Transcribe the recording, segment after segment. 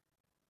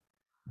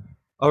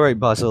All right,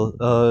 Basil.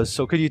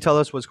 So could you tell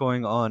us what's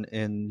going on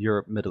in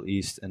Europe, Middle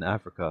East, and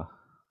Africa?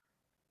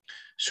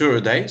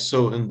 Sure, Uday.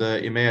 So in the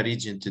EMEA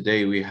region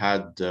today, we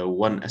had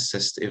one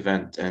assist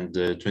event and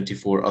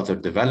 24 other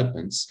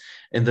developments.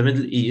 In the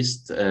Middle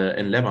East,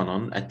 in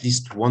Lebanon, at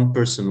least one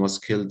person was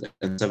killed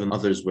and seven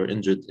others were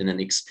injured in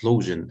an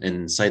explosion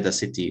inside a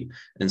city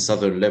in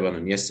southern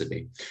Lebanon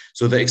yesterday.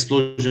 So the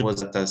explosion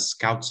was at a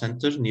scout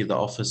center near the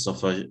office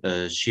of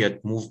a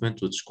Shiite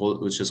movement,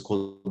 which is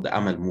called the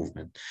Amal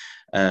movement.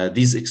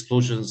 These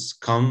explosions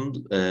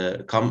come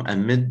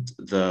amid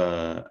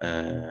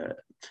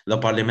the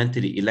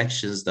parliamentary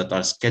elections that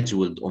are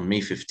scheduled on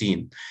May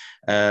 15.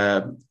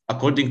 Uh,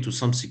 According to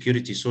some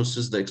security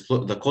sources,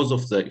 the cause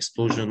of the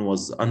explosion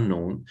was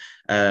unknown.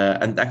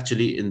 And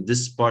actually, in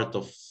this part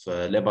of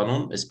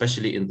Lebanon,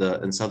 especially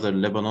in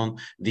southern Lebanon,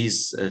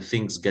 these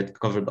things get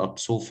covered up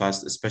so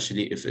fast,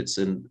 especially if it's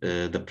in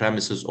the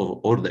premises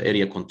or the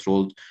area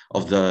controlled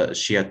of the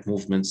Shiite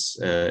movements,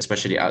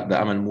 especially the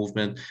Amal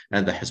movement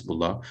and the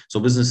Hezbollah. So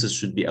businesses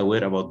should be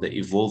aware about the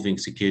evolving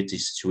security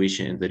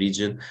situation in the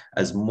region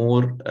as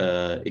more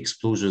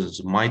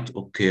explosions might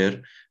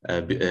occur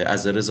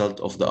as a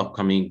result of the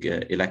upcoming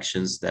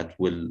elections that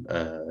will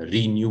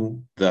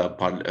renew the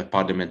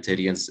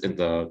parliamentarians in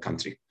the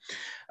country.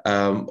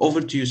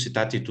 Over to you,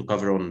 Sitati, to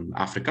cover on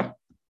Africa.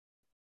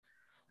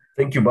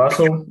 Thank you,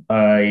 Basil.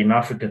 In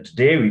Africa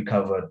today, we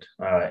covered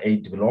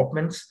 8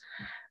 developments.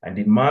 And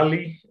in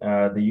Mali,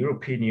 the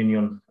European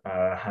Union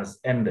has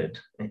ended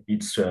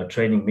its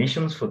training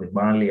missions for the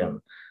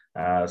Malian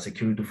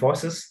security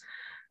forces.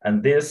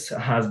 And this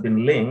has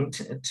been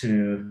linked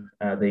to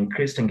the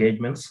increased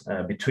engagements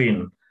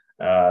between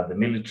the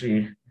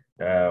military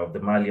of the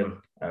Malian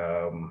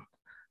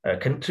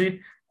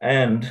country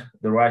and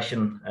the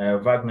Russian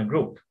Wagner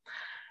group.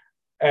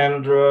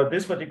 And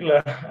this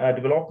particular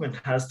development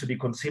has to be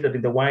considered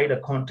in the wider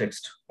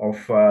context of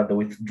the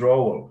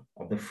withdrawal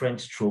of the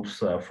French troops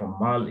from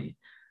Mali,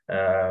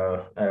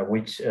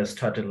 which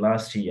started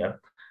last year,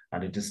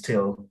 and it is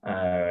still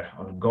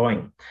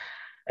ongoing.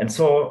 And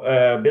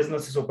so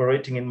businesses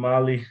operating in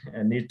Mali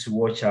need to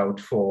watch out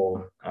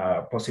for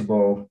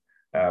possible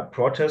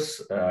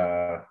protests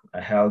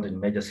held in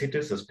major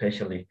cities,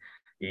 especially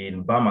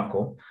in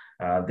Bamako.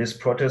 These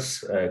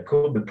protests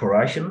could be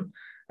pro-Russian,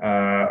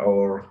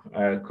 or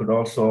could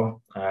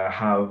also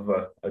have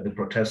the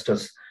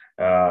protesters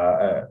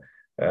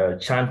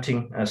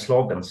chanting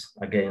slogans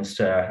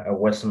against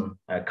Western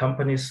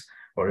companies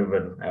or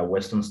even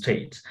Western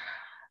states.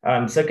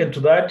 And second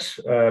to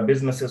that,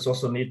 businesses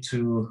also need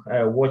to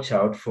watch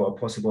out for a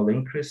possible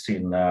increase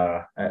in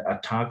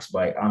attacks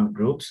by armed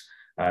groups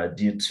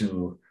due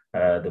to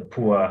the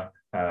poor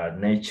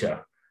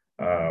nature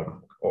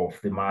of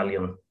the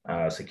Malian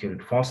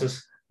security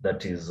forces,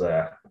 that is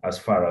as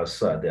far as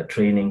their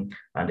training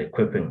and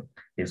equipping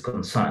is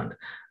concerned.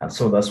 And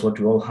so that's what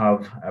we all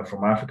have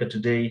from Africa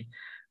today.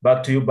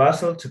 Back to you,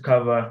 Basil, to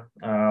cover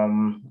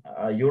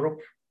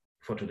Europe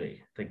for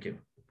today. Thank you.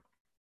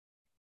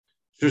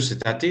 Sure,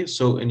 Sitati.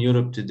 So in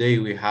Europe today,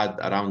 we had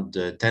around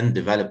 10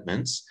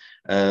 developments.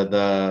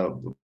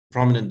 The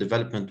prominent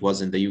development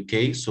was in the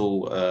UK.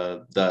 So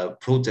the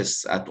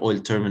protests at oil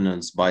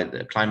terminals by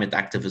the climate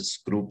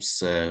activist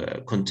groups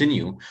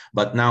continue,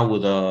 but now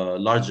with a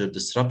larger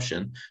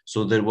disruption.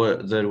 So there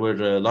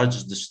were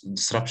large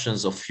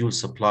disruptions of fuel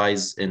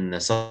supplies in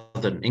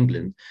southern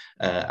England.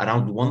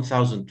 Around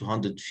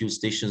 1,200 fuel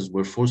stations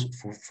were forced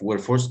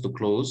to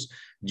close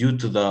due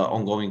to the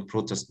ongoing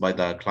protest by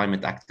the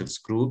climate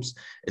activist groups,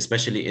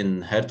 especially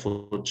in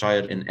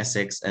Hertfordshire, in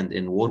Essex, and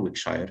in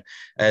Warwickshire.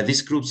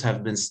 These groups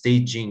have been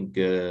staging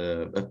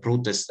a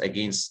protest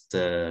against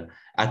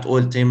at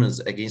oil terminals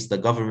against the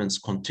government's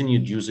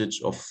continued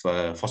usage of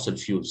fossil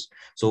fuels.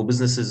 So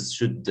businesses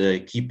should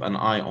keep an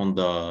eye on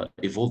the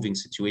evolving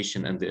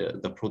situation and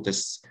the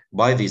protests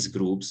by these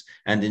groups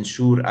and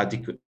ensure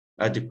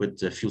adequate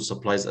fuel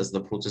supplies, as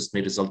the protest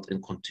may result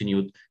in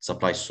continued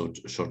supply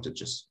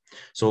shortages.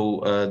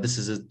 So this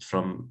is it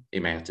from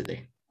EMEA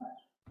today.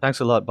 Thanks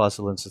a lot,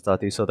 Basil and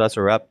Sitati. So that's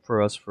a wrap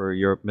for us for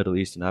Europe, Middle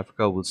East, and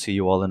Africa. We'll see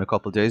you all in a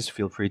couple of days.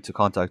 Feel free to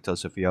contact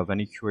us if you have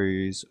any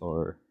queries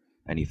or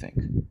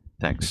anything.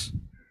 Thanks.